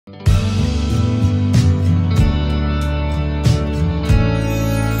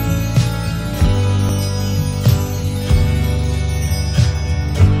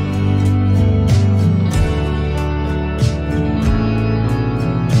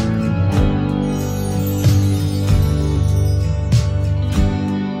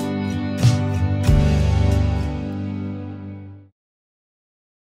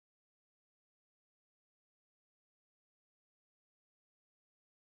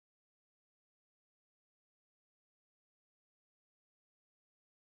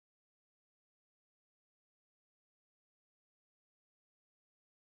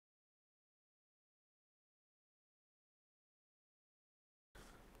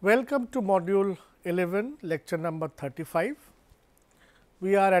Welcome to module 11, lecture number 35.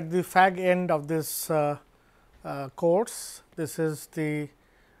 We are at the fag end of this course. This is the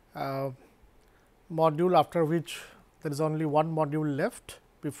module after which there is only one module left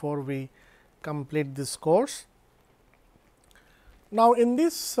before we complete this course. Now, in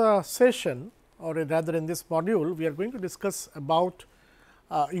this session or rather in this module, we are going to discuss about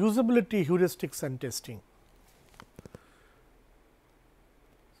usability heuristics and testing.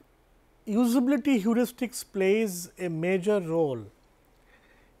 Usability heuristics plays a major role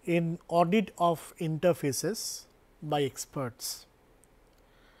in audit of interfaces by experts.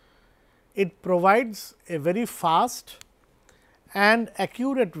 It provides a very fast and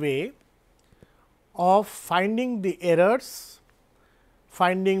accurate way of finding the errors,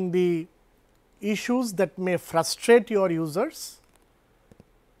 finding the issues that may frustrate your users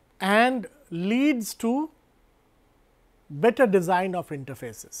and leads to better design of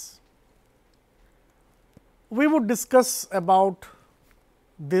interfaces. We would discuss about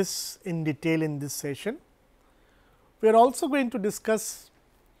this in detail in this session. We are also going to discuss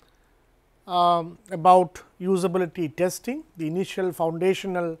about usability testing, the initial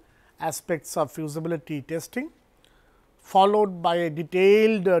foundational aspects of usability testing, followed by a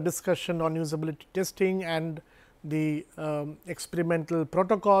detailed discussion on usability testing and the experimental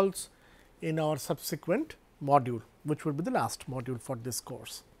protocols in our subsequent module, which will be the last module for this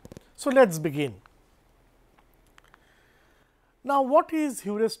course. So, let us begin. Now, what is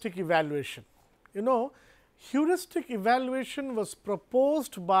heuristic evaluation? Heuristic evaluation was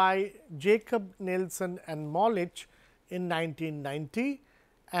proposed by Jacob, Nelson and Molich in 1990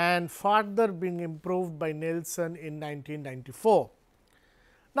 and further being improved by Nelson in 1994.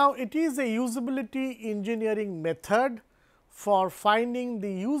 Now, it is a usability engineering method for finding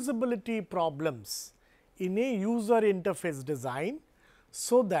the usability problems in a user interface design,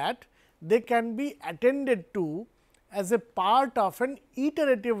 so that they can be attended to as a part of an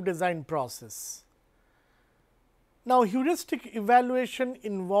iterative design process. Now, heuristic evaluation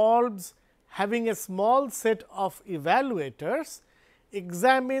involves having a small set of evaluators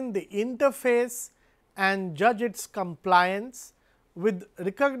examine the interface and judge its compliance with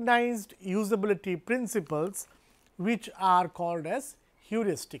recognized usability principles, which are called as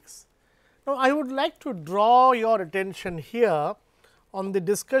heuristics. Now, I would like to draw your attention here on the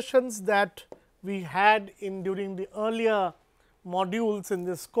discussions that we had in during the earlier modules in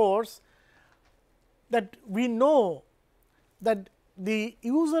this course, that we know that the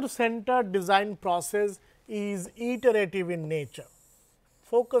user centered design process is iterative in nature.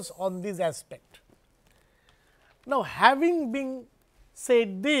 Focus on this aspect. Now, having been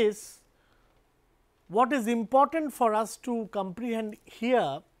said this, what is important for us to comprehend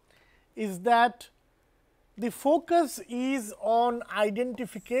here is that the focus is on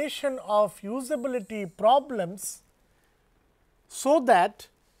identification of usability problems, so that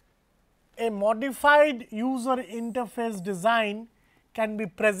a modified user interface design can be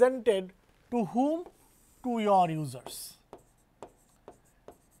presented to whom? To your users.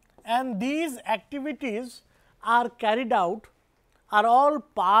 And these activities are carried out, are all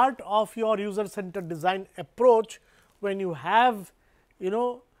part of your user centered design approach, when you have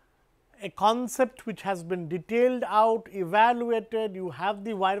a concept which has been detailed out, evaluated, you have the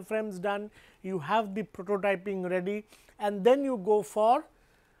wireframes done, you have the prototyping ready, and then you go for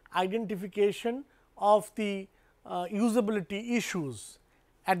identification of the usability issues.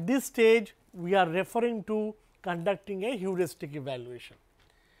 At this stage, we are referring to conducting a heuristic evaluation.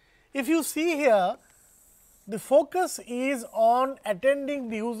 If you see here, the focus is on attending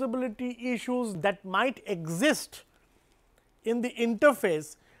the usability issues that might exist in the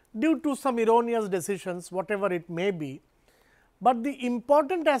interface due to some erroneous decisions, whatever it may be. But the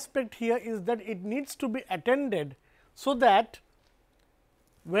important aspect here is that it needs to be attended, so that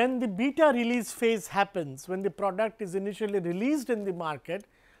when the beta release phase happens, when the product is initially released in the market,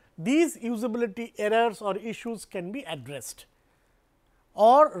 these usability errors or issues can be addressed,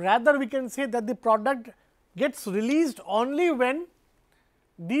 or rather we can say that the product gets released only when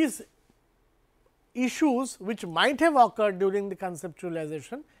these issues which might have occurred during the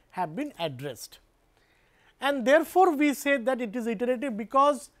conceptualization have been addressed. And therefore, we say that it is iterative,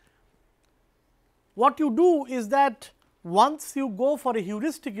 because what you do is that once you go for a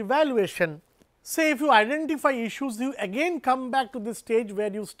heuristic evaluation, say if you identify issues, you again come back to the stage where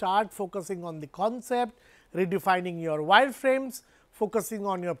you start focusing on the concept, redefining your wireframes, focusing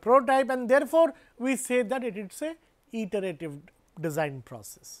on your prototype, and therefore, we say that it is a iterative design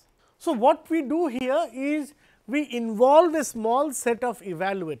process. So, what we do here is we involve a small set of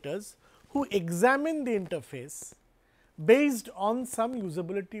evaluators who examine the interface, based on some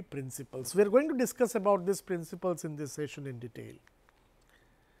usability principles. We are going to discuss about these principles in this session in detail.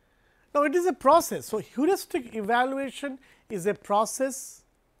 Now, it is a process. So, heuristic evaluation is a process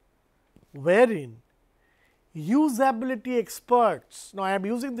wherein usability experts, now I am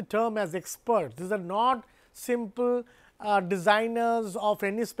using the term as experts, these are not simple designers of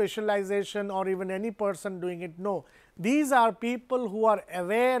any specialization or even any person doing it. No, these are people who are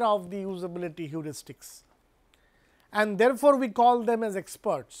aware of the usability heuristics, and therefore, we call them as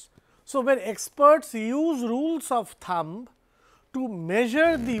experts. So, where experts use rules of thumb to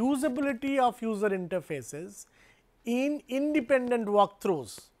measure the usability of user interfaces in independent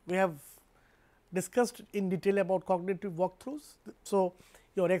walkthroughs. We have discussed in detail about cognitive walkthroughs. So,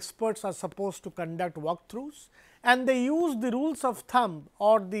 your experts are supposed to conduct walkthroughs, and they use the rules of thumb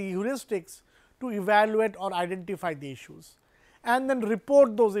or the heuristics to evaluate or identify the issues, and then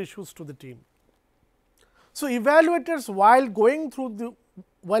report those issues to the team. So, evaluators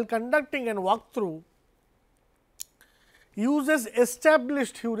while conducting a walkthrough uses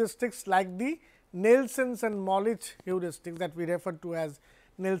established heuristics like the Nelson's and Molich heuristics that we refer to as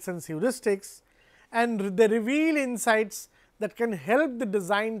Nelson's heuristics, and they reveal insights that can help the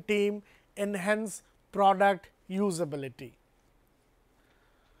design team enhance product usability.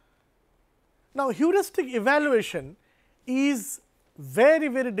 Now, heuristic evaluation is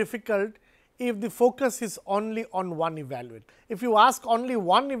very difficult if the focus is only on one evaluator. If you ask only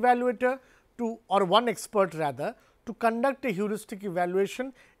one evaluator to, or one expert rather, to conduct a heuristic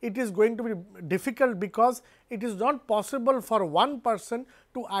evaluation, it is going to be difficult because it is not possible for one person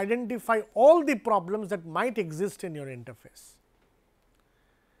to identify all the problems that might exist in your interface.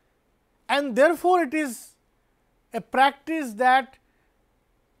 And therefore, it is a practice that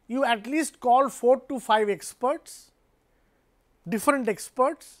you at least call 4 to 5 experts, different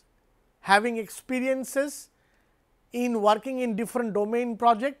experts having experiences in working in different domain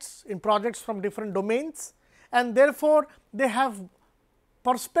projects, in projects from different domains, and therefore, they have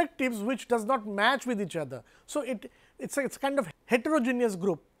perspectives which does not match with each other. So, it's a kind of heterogeneous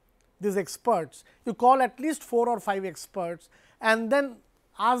group, these experts. You call at least 4 or 5 experts and then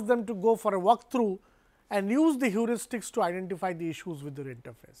ask them to go for a walkthrough and use the heuristics to identify the issues with your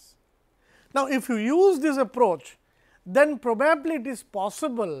interface. Now, if you use this approach, then probably it is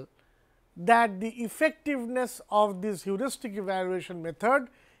possible that the effectiveness of this heuristic evaluation method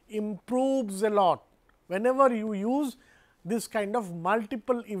improves a lot whenever you use this kind of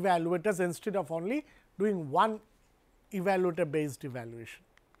multiple evaluators instead of only doing one evaluator based evaluation.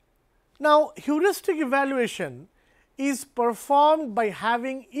 Now, heuristic evaluation is performed by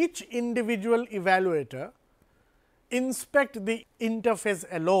having each individual evaluator inspect the interface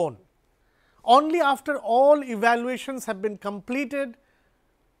alone. Only after all evaluations have been completed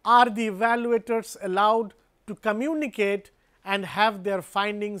are the evaluators allowed to communicate and have their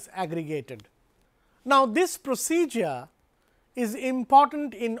findings aggregated. Now, this procedure is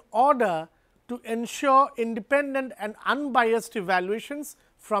important in order to ensure independent and unbiased evaluations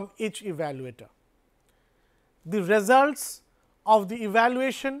from each evaluator. The results of the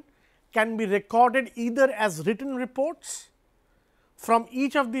evaluation can be recorded either as written reports from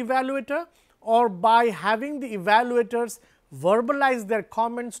each of the evaluator or by having the evaluators verbalize their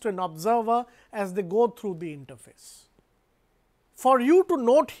comments to an observer as they go through the interface. For you to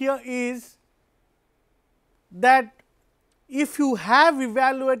note here is that if you have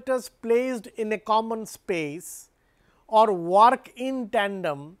evaluators placed in a common space or work in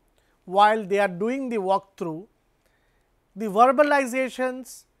tandem while they are doing the walkthrough, the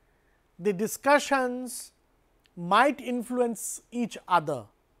verbalizations, the discussions might influence each other.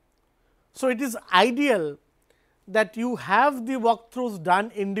 So, it is ideal that you have the walkthroughs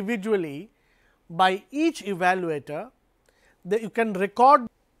done individually by each evaluator, that you can record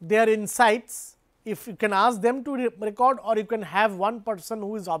their insights, if you can ask them to record, or you can have one person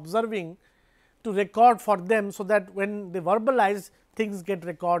who is observing to record for them. So, that when they verbalize, things get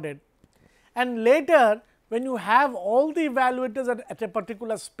recorded. And later when you have all the evaluators at a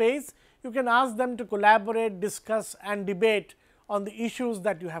particular space, you can ask them to collaborate, discuss and debate on the issues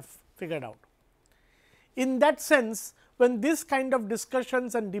that you have figured out. In that sense, when this kind of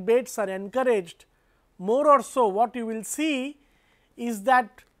discussions and debates are encouraged, more or so what you will see is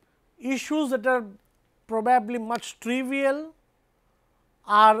that issues that are probably much trivial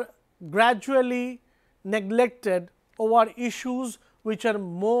are gradually neglected over issues which are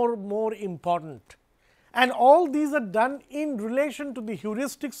more important. And all these are done in relation to the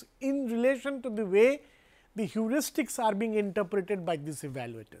heuristics, in relation to the way the heuristics are being interpreted by these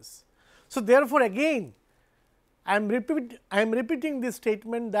evaluators. So, therefore, again I am repeating this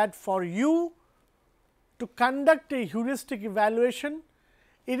statement that for you to conduct a heuristic evaluation,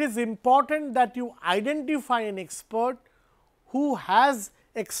 it is important that you identify an expert who has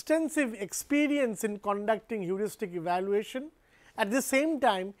extensive experience in conducting heuristic evaluation, at the same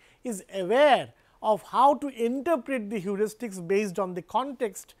time is aware of how to interpret the heuristics based on the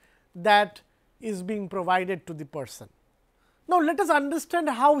context that is being provided to the person. Now, let us understand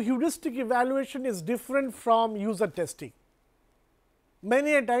how heuristic evaluation is different from user testing.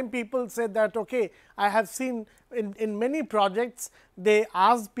 Many a time people say that okay, I have seen in many projects they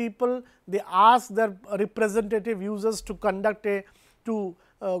ask people, they ask their representative users to conduct a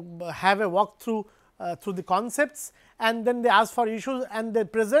have a walkthrough through the concepts, and then they ask for issues and they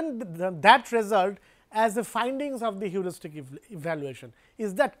present that result as the findings of the heuristic evaluation.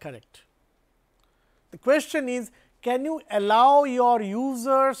 Is that correct? The question is, can you allow your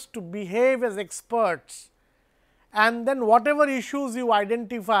users to behave as experts, and then whatever issues you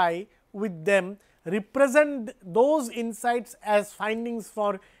identify with them represent those insights as findings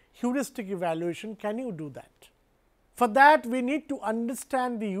for heuristic evaluation? Can you do that? For that, we need to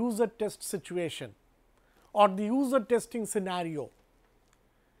understand the user test situation or the user testing scenario.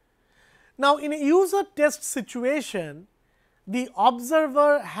 Now, in a user test situation, the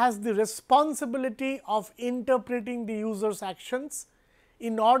observer has the responsibility of interpreting the user's actions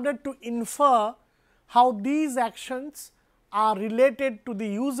in order to infer how these actions are related to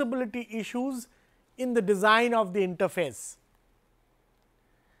the usability issues in the design of the interface.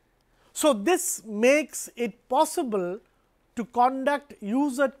 So, this makes it possible to conduct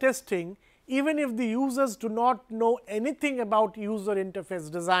user testing even if the users do not know anything about user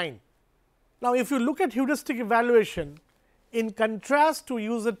interface design. Now, if you look at heuristic evaluation, in contrast to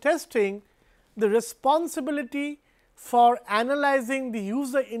user testing, the responsibility for analyzing the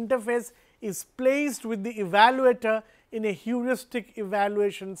user interface is placed with the evaluator in a heuristic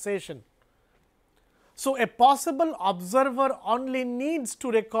evaluation session. So, a possible observer only needs to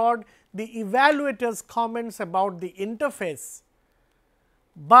record the evaluator's comments about the interface,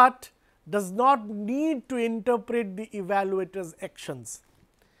 but does not need to interpret the evaluator's actions.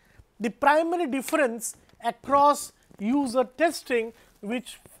 The primary difference across user testing,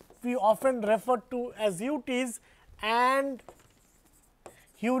 which we often refer to as UTs, and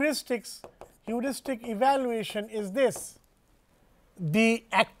heuristic evaluation is this: the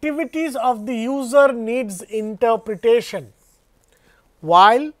activities of the user needs interpretation,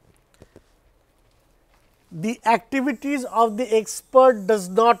 while the activities of the expert does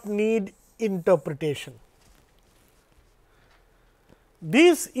not need interpretation.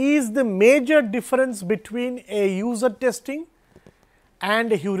 This is the major difference between a user testing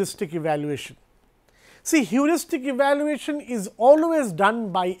and a heuristic evaluation. See, heuristic evaluation is always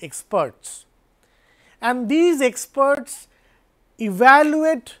done by experts, and these experts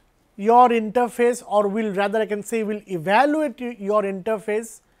evaluate your interface, or will rather I can say will evaluate your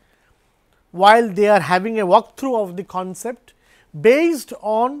interface while they are having a walkthrough of the concept based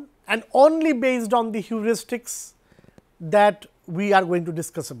on and only based on the heuristics that we are going to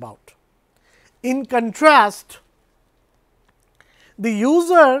discuss about. In contrast, the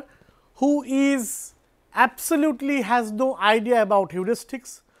user who is absolutely has no idea about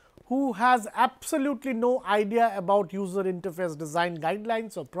heuristics, who has absolutely no idea about user interface design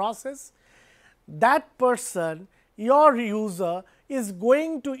guidelines or process, that person, your user, is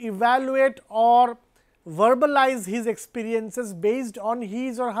going to evaluate or verbalize his experiences based on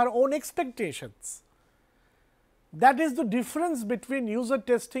his or her own expectations. That is the difference between user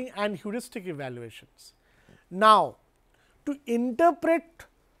testing and heuristic evaluations. Now, to interpret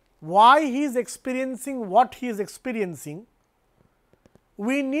why he is experiencing what he is experiencing,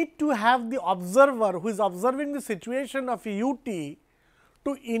 we need to have the observer who is observing the situation of a UT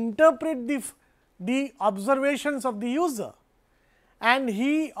to interpret the observations of the user, and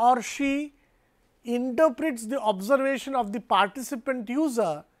he or she interprets the observation of the participant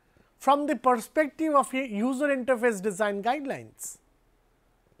user from the perspective of a user interface design guidelines.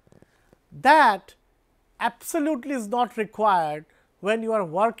 That absolutely is not required when you are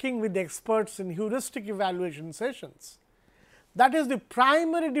working with experts in heuristic evaluation sessions. That is the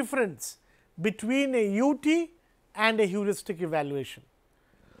primary difference between a UT and a heuristic evaluation.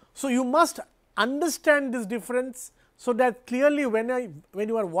 So, you must understand this difference, so that clearly when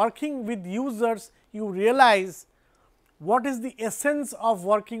you are working with users, you realize what is the essence of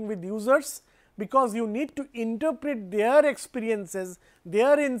working with users, because you need to interpret their experiences,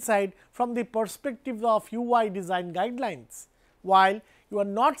 their insight from the perspective of UI design guidelines, while you are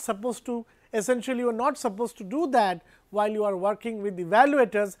not supposed to essentially you are not supposed to do that while you are working with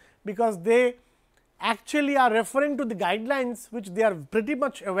evaluators, because they actually are referring to the guidelines which they are pretty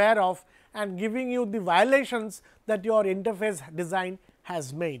much aware of and giving you the violations that your interface design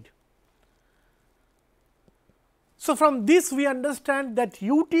has made. So, from this we understand that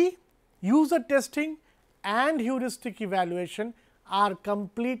UT, user testing and heuristic evaluation are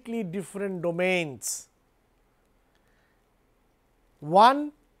completely different domains.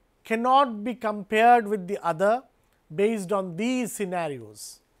 One cannot be compared with the other based on these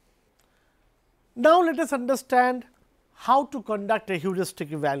scenarios. Now, let us understand how to conduct a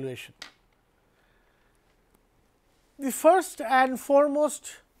heuristic evaluation. The first and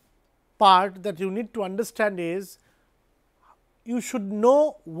foremost part that you need to understand is you should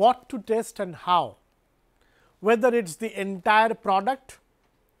know what to test and how, whether it is the entire product,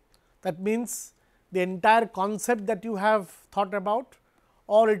 that means the entire concept that you have thought about,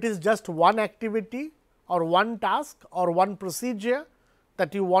 or it is just one activity or one task or one procedure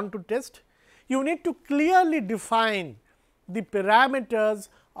that you want to test. You need to clearly define the parameters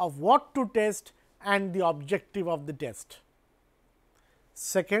of what to test and the objective of the test.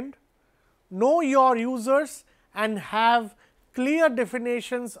 Second, know your users and have clear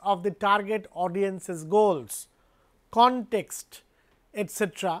definitions of the target audience's goals, context,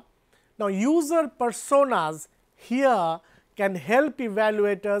 etc. Now, user personas here can help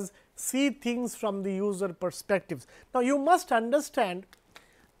evaluators see things from the user perspectives. Now, you must understand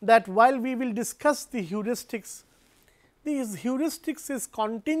that while we will discuss the heuristics, these heuristics is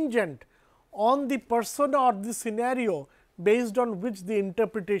contingent on the persona or the scenario based on which the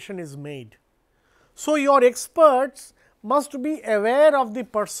interpretation is made. So, your experts must be aware of the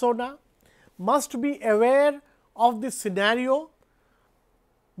persona, must be aware of the scenario,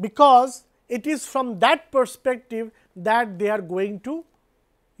 because it is from that perspective that they are going to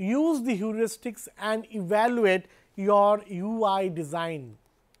use the heuristics and evaluate your UI design.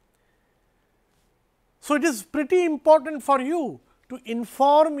 So, it is pretty important for you to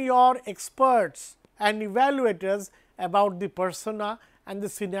inform your experts and evaluators about the persona and the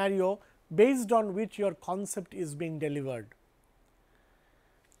scenario based on which your concept is being delivered.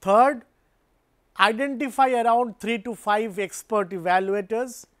 Third, identify around 3 to 5 expert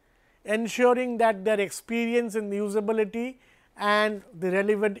evaluators, ensuring that their experience in usability and the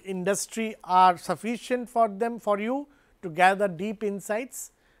relevant industry are sufficient for them, for you to gather deep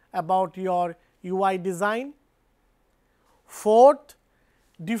insights about your UI design. Fourth,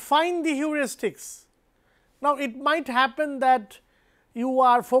 define the heuristics. Now, it might happen that you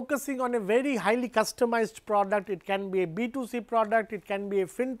are focusing on a very highly customized product. It can be a B2C product, it can be a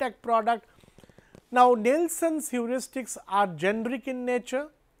fintech product. Now, Nielsen's heuristics are generic in nature.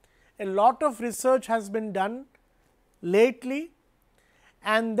 A lot of research has been done lately,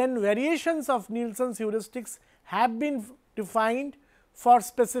 and then variations of Nielsen's heuristics have been defined for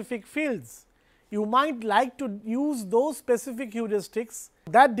specific fields. You might like to use those specific heuristics.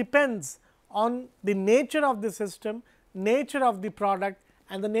 That depends on the nature of the system, nature of the product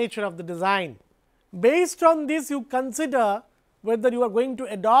and the nature of the design. Based on this, you consider whether you are going to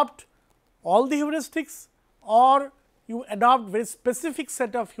adopt all the heuristics or you adopt very specific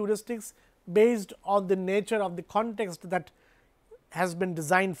set of heuristics based on the nature of the context that has been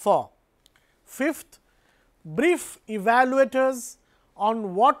designed for. Fifth, brief evaluators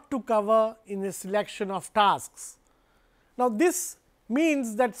on what to cover in a selection of tasks. Now, this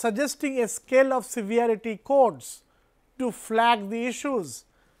means that suggesting a scale of severity codes to flag the issues.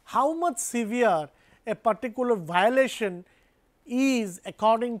 How much severe a particular violation is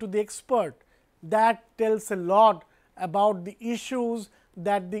according to the expert, that tells a lot about the issues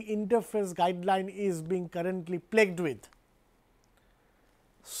that the interface guideline is being currently plagued with.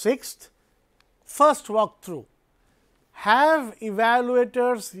 Sixth, first walkthrough. Have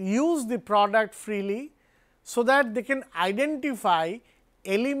evaluators use the product freely, so that they can identify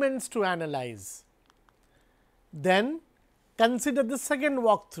elements to analyze. Then consider the second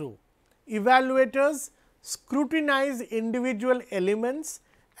walkthrough. Evaluators scrutinize individual elements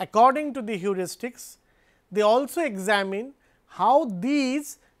according to the heuristics. They also examine how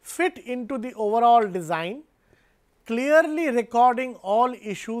these fit into the overall design, clearly recording all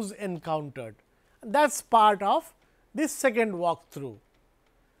issues encountered. That is part of this second walkthrough.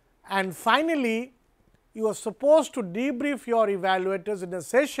 And finally, you are supposed to debrief your evaluators in a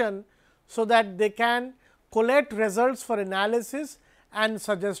session, so that they can collect results for analysis and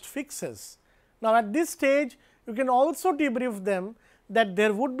suggest fixes. Now, at this stage, you can also debrief them that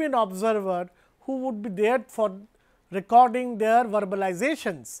there would be an observer who would be there for recording their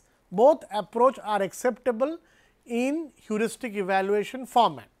verbalizations. Both approach are acceptable in heuristic evaluation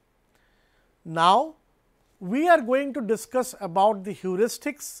format. Now, we are going to discuss about the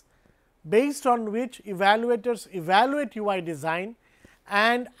heuristics, based on which evaluators evaluate UI design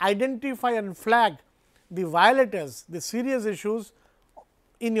and identify and flag the violators, the serious issues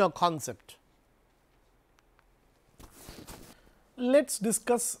in your concept. Let us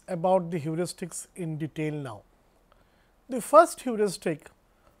discuss about the heuristics in detail now. The first heuristic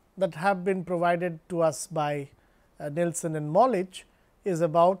that have been provided to us by Nelson and Molich is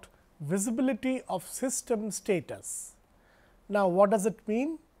about visibility of system status. Now, what does it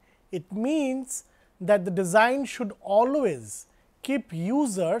mean? It means that the design should always keep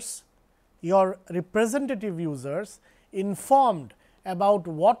users, your representative users, informed about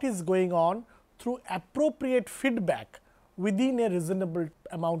what is going on through appropriate feedback within a reasonable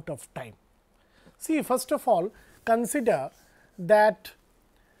amount of time. See, first of all, consider that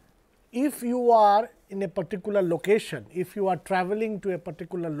if you are in a particular location, if you are traveling to a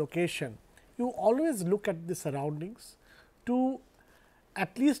particular location, you always look at the surroundings to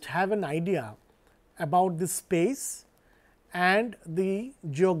at least have an idea about the space and the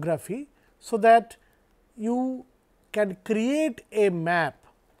geography, so that you can create a map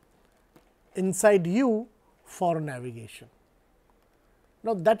inside you for navigation.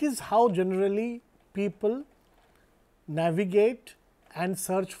 Now, that is how generally people navigate and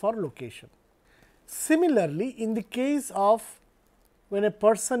search for location. Similarly, in the case of when a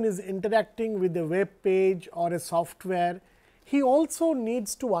person is interacting with a web page or a software, he also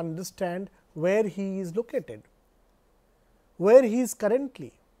needs to understand where he is located, where he is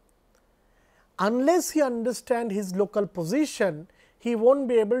currently. Unless he understands his local position, he will not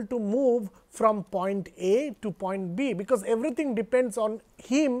be able to move from point A to point B, because everything depends on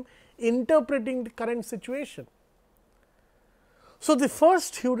him interpreting the current situation. So, the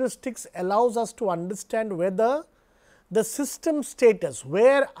first heuristics allows us to understand whether the system status,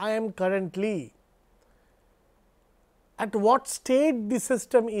 where I am currently, at what state the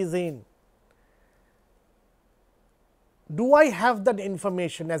system is in. Do I have that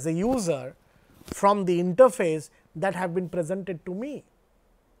information as a user from the interface that have been presented to me?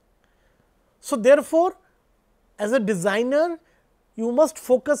 So, therefore, as a designer, you must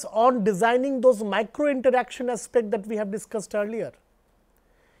focus on designing those micro interaction aspect that we have discussed earlier.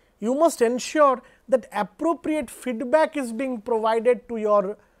 You must ensure that appropriate feedback is being provided to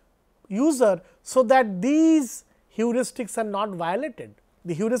your user, so that these heuristics are not violated.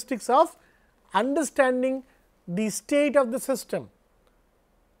 The heuristics of understanding the state of the system,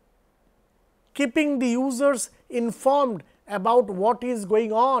 keeping the users informed about what is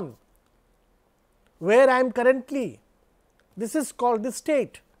going on, where I am currently. This is called the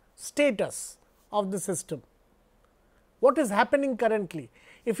status of the system. What is happening currently?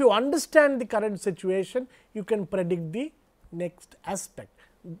 If you understand the current situation, you can predict the next aspect.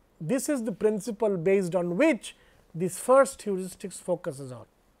 This is the principle based on which this first heuristics focuses on.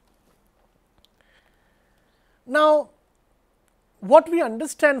 Now, what we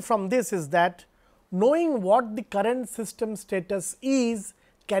understand from this is that knowing what the current system status is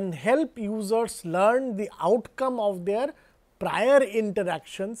can help users learn the outcome of their prior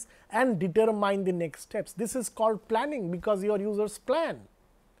interactions and determine the next steps. This is called planning, because your users plan.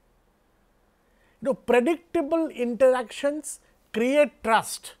 Predictable interactions create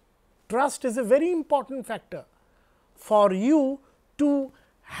trust. Trust is a very important factor for you to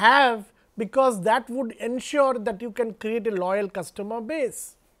have, because that would ensure that you can create a loyal customer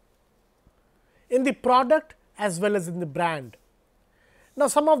base in the product as well as in the brand. Now,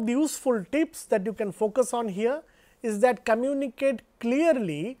 some of the useful tips that you can focus on here is that communicate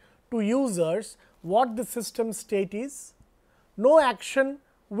clearly to users what the system state is. No action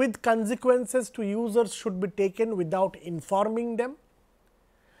with consequences to users should be taken without informing them.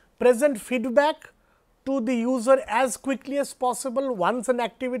 Present feedback to the user as quickly as possible once an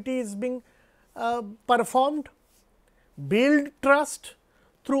activity is being performed. Build trust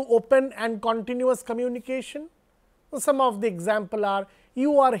through open and continuous communication. Some of the example are,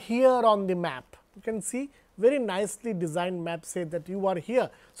 you are here on the map. You can see very nicely designed map say that you are here.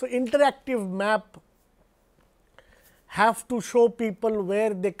 So, interactive map have to show people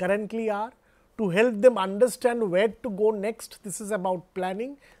where they currently are to help them understand where to go next. This is about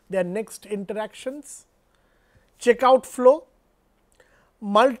planning their next interactions. Checkout flow,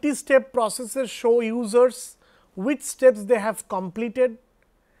 multi-step processes show users which steps they have completed,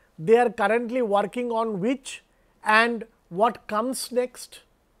 they are currently working on which, and what comes next.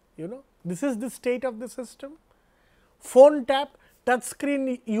 This is the state of the system. Phone tap,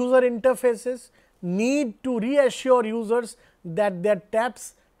 touchscreen user interfaces need to reassure users that their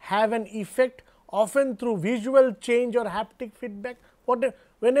taps have an effect, often through visual change or haptic feedback.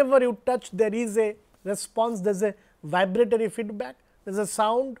 Whenever you touch, there is a response, there is a vibratory feedback, there is a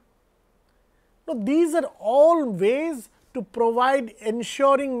sound. So, these are all ways to provide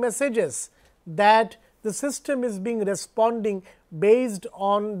ensuring messages that the system is being responding based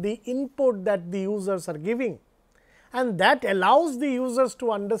on the input that the users are giving, and that allows the users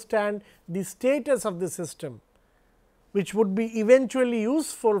to understand the status of the system, which would be eventually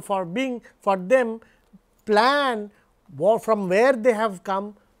useful for them plan from where they have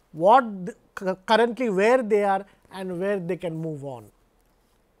come, currently where they are and where they can move on.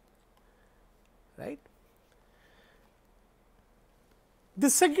 Right. The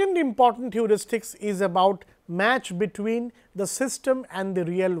second important heuristics is about match between the system and the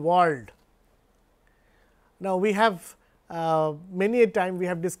real world. Now, we have many a time we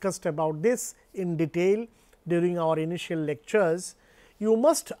have discussed about this in detail during our initial lectures. You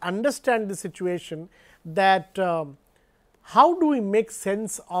must understand the situation that how do we make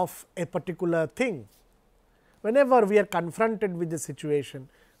sense of a particular thing. Whenever we are confronted with the situation,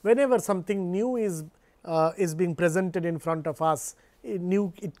 whenever something new is being presented in front of us,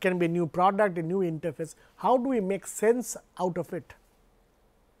 it can be a new product, a new interface, how do we make sense out of it?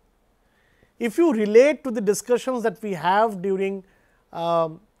 If you relate to the discussions that we have during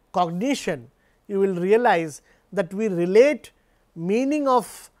cognition, you will realize that we relate meaning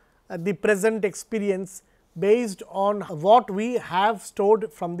of the present experience based on what we have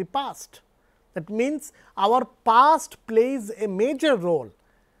stored from the past. That means, our past plays a major role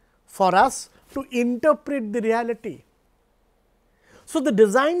for us to interpret the reality. So, the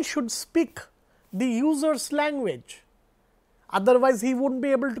design should speak the user's language, otherwise he would not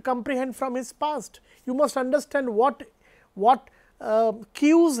be able to comprehend from his past. You must understand what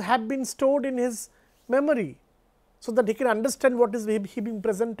cues have been stored in his memory, so that he can understand what is he being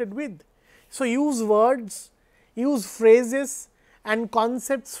presented with. So, use words, use phrases and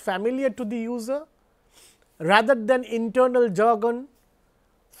concepts familiar to the user rather than internal jargon,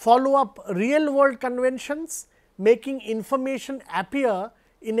 follow up real world conventions, making information appear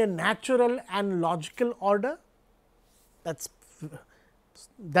in a natural and logical order. That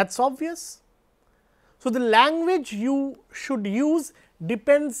is obvious. So, the language you should use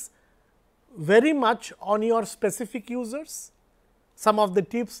depends very much on your specific users. Some of the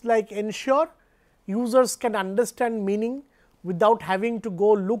tips like ensure users can understand meaning without having to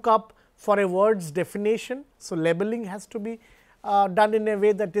go look up for a word's definition. So, labeling has to be done in a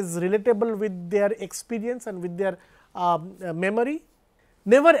way that is relatable with their experience and with their memory.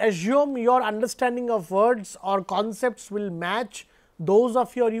 Never assume your understanding of words or concepts will match those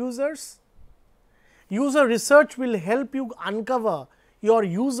of your users. User research will help you uncover your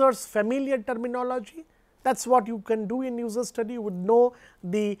users' familiar terminology. That is what you can do in user study. You would know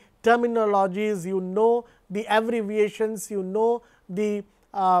the terminologies, you know the abbreviations, you know the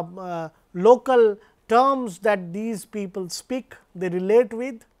local terms that these people speak, they relate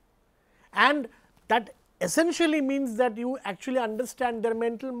with, and that essentially means that you actually understand their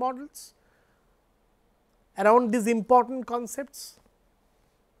mental models around these important concepts.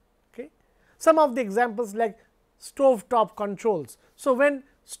 Okay. Some of the examples like stovetop controls. So, when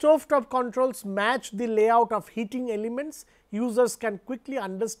stovetop controls match the layout of heating elements, users can quickly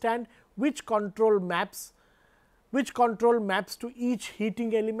understand which control maps to each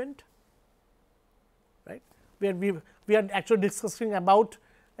heating element. Right? We are actually discussing about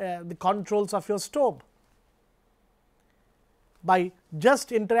the controls of your stove. By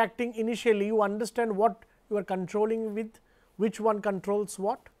just interacting initially, you understand what you are controlling with, which one controls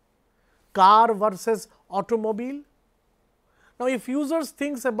what, car versus automobile. Now, if users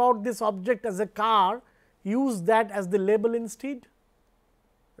thinks about this object as a car, use that as the label instead.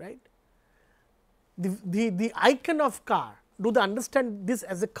 Right? The icon of car, do they understand this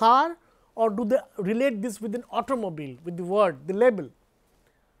as a car, or do they relate this with an automobile, with the word, the label?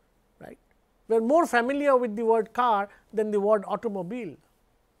 Right? We are more familiar with the word car than the word automobile.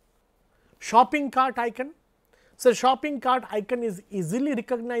 Shopping cart icon. So, shopping cart icon is easily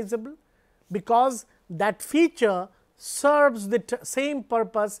recognizable because that feature serves the same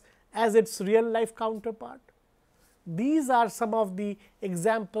purpose as its real life counterpart. These are some of the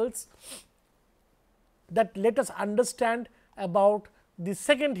examples that let us understand about the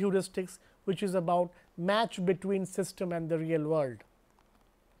second heuristics, which is about match between system and the real world.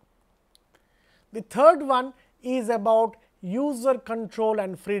 The third one is about user control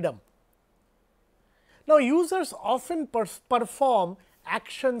and freedom. Now, users often perform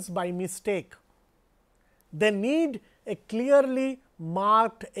actions by mistake. They need a clearly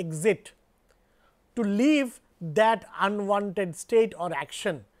marked exit to leave that unwanted state or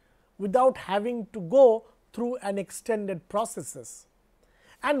action without having to go through an extended processes.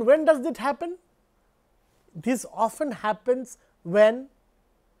 And when does it happen? This often happens when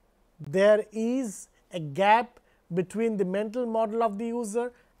there is a gap between the mental model of the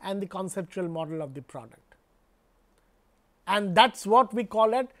user and the conceptual model of the product. And that is what we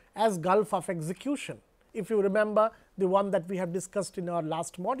call it as gulf of execution, if you remember the one that we have discussed in our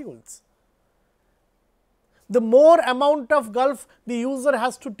last modules. The more amount of gulf the user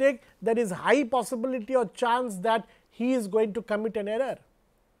has to take, there is high possibility or chance that he is going to commit an error.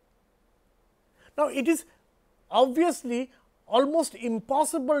 Now, it is obviously almost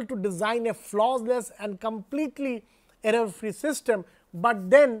impossible to design a flawless and completely error free system, but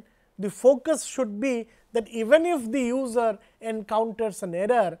then the focus should be that even if the user encounters an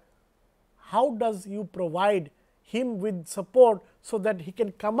error, how does you provide him with support so that he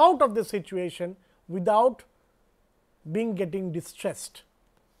can come out of the situation without getting distressed.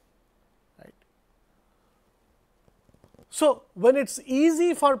 Right. So, when it is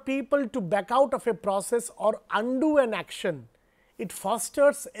easy for people to back out of a process or undo an action, it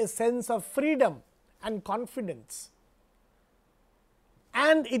fosters a sense of freedom and confidence.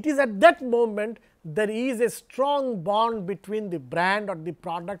 And it is at that moment there is a strong bond between the brand or the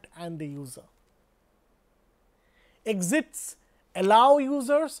product and the user. Exits allow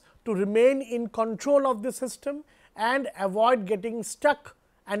users to remain in control of the system and avoid getting stuck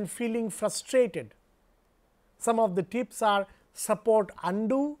and feeling frustrated. Some of the tips are: support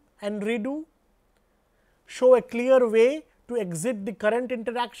undo and redo, show a clear way to exit the current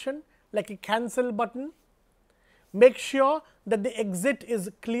interaction like a cancel button, make sure that the exit is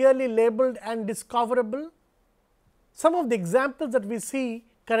clearly labeled and discoverable. Some of the examples that we see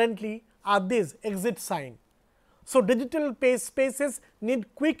currently are these: exit sign. So, digital spaces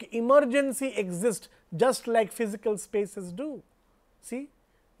need quick emergency exit just like physical spaces do. See,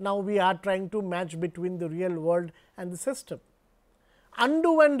 now we are trying to match between the real world and the system.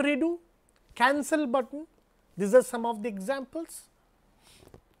 Undo and redo, cancel button, these are some of the examples.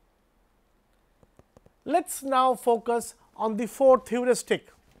 Let us now focus on the fourth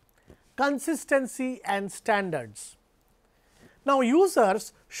heuristic, consistency and standards. Now,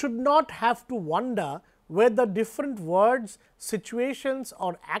 users should not have to wonder whether different words, situations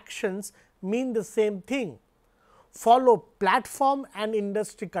or actions mean the same thing. Follow platform and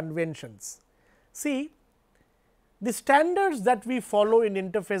industry conventions. See, the standards that we follow in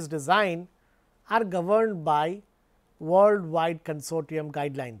interface design are governed by worldwide consortium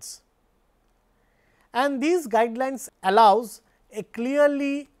guidelines. And these guidelines allows a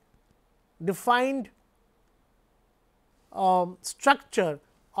clearly defined structure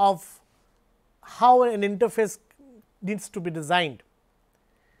of how an interface needs to be designed.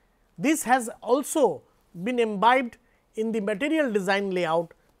 This has also been imbibed in the material design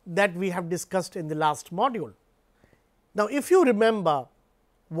layout that we have discussed in the last module. Now, if you remember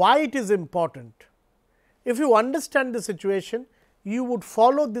why it is important, if you understand the situation, you would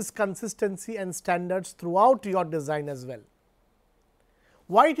follow this consistency and standards throughout your design as well.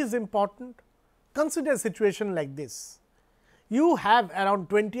 Why it is important? Consider a situation like this. You have around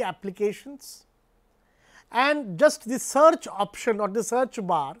 20 applications and just the search option or the search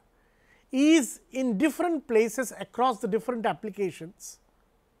bar is in different places across the different applications.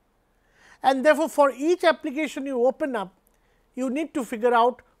 And therefore, for each application you open up, you need to figure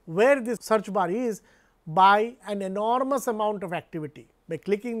out where this search bar is by an enormous amount of activity, by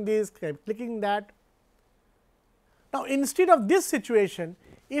clicking this, clicking that. Now, instead of this situation,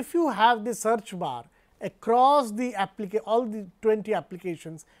 if you have the search bar across the all the 20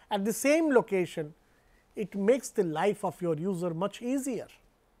 applications at the same location, it makes the life of your user much easier,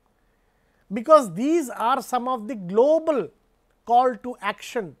 because these are some of the global call to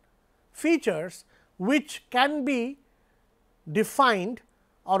action features which can be defined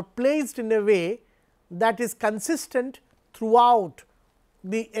or placed in a way that is consistent throughout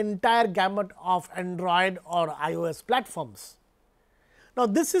the entire gamut of Android or iOS platforms. Now,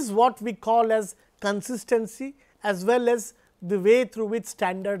 this is what we call as consistency as well as the way through which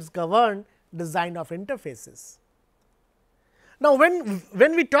standards govern design of interfaces. Now,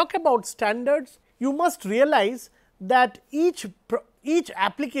 when we talk about standards, you must realize that each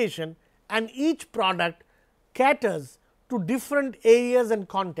application and each product caters to different areas and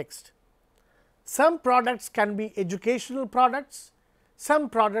context. Some products can be educational products, some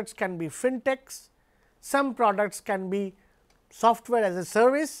products can be fintechs, some products can be software as a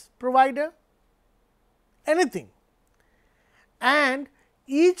service provider, anything. And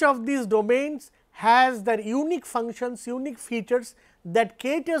each of these domains has their unique functions, unique features that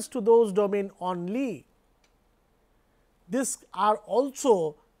caters to those domain only. These are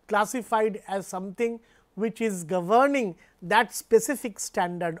also classified as something which is governing that specific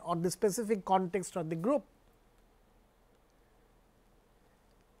standard or the specific context of the group.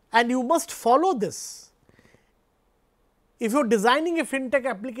 and you must follow this. If you are designing a fintech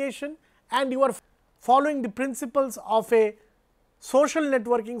application and you are following the principles of a social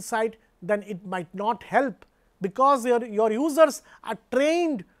networking site, then it might not help, because your users are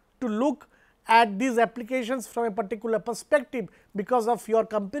trained to look at these applications from a particular perspective, because of your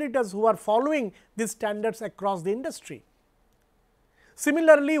competitors who are following these standards across the industry.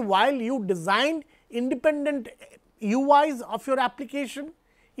 Similarly, while you design independent UIs of your application,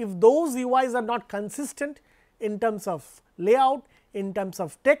 if those UIs are not consistent in terms of layout, in terms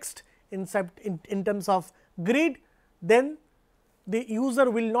of text, in terms of grid, then the user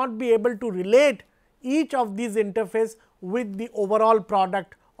will not be able to relate each of these interface with the overall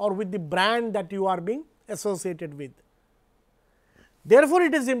product or with the brand that you are being associated with. Therefore,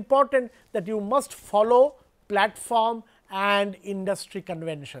 it is important that you must follow platform and industry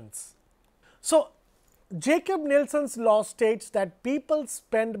conventions. So, Jacob Nielsen's law states that people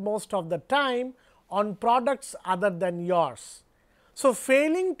spend most of the time on products other than yours. So,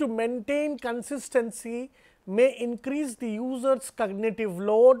 failing to maintain consistency may increase the user's cognitive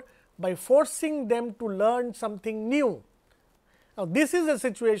load by forcing them to learn something new. Now, this is a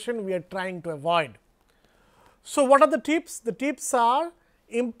situation we are trying to avoid. So, what are the tips? The tips are: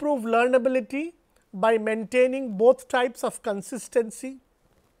 improve learnability by maintaining both types of consistency,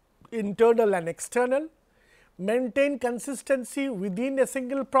 internal and external. Maintain consistency within a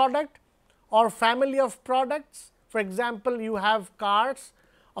single product or family of products. For example, you have cars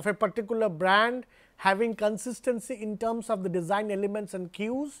of a particular brand having consistency in terms of the design elements and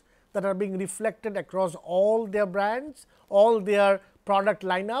cues that are being reflected across all their brands, all their product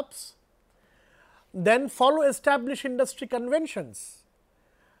lineups. Then follow established industry conventions.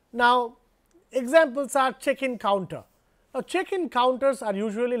 Now, examples are check-in counter. Now, check-in counters are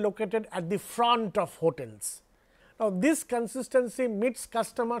usually located at the front of hotels. Now, this consistency meets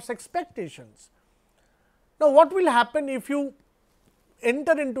customers' expectations. Now, what will happen if you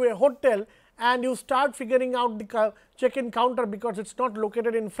enter into a hotel and you start figuring out the check-in counter because it is not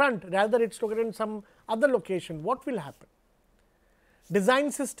located in front, rather it is located in some other location? What will happen?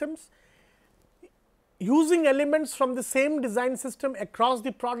 Design systems. Using elements from the same design system across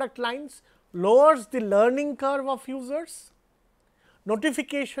the product lines lowers the learning curve of users.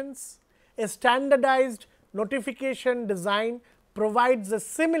 Notifications. A standardized notification design provides a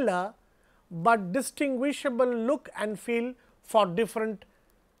similar but distinguishable look and feel for different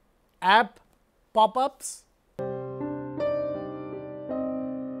app pop-ups.